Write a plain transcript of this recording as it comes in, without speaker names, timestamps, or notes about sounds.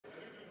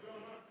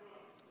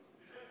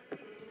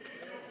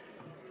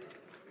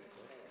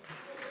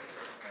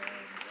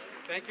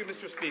Thank you,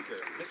 Mr. Speaker.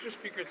 Mr.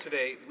 Speaker,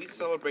 today we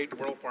celebrate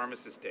World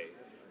Pharmacist Day.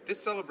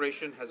 This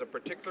celebration has a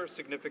particular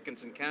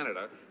significance in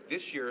Canada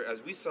this year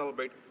as we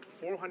celebrate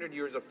 400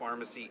 years of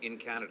pharmacy in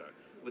Canada,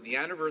 with the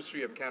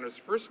anniversary of Canada's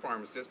first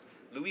pharmacist,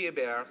 Louis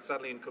Hébert,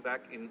 settling in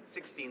Quebec in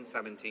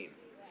 1617.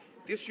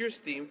 This year's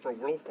theme for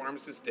World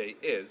Pharmacist Day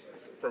is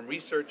From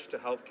Research to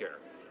Healthcare,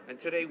 and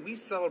today we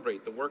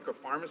celebrate the work of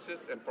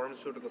pharmacists and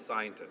pharmaceutical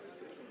scientists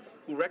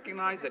who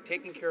recognize that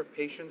taking care of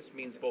patients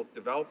means both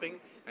developing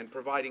and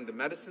providing the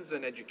medicines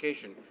and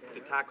education to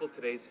tackle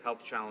today's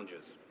health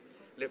challenges.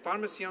 Les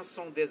pharmaciens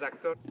sont des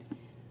acteurs.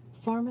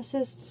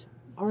 Pharmacists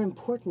are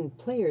important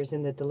players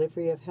in the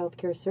delivery of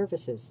healthcare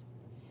services.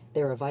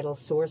 They're a vital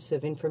source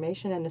of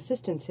information and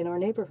assistance in our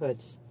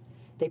neighborhoods.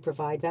 They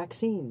provide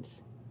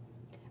vaccines.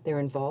 They're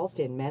involved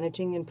in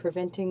managing and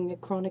preventing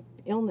chronic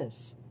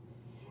illness.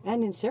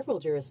 And in several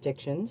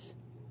jurisdictions,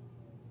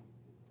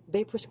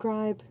 they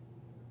prescribe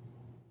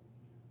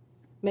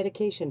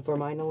medication for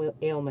minor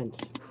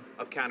ailments.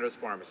 Of Canada's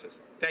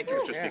pharmacists. Thank you,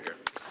 Mr. Speaker.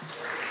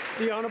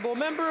 The Honourable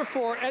Member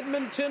for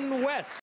Edmonton West.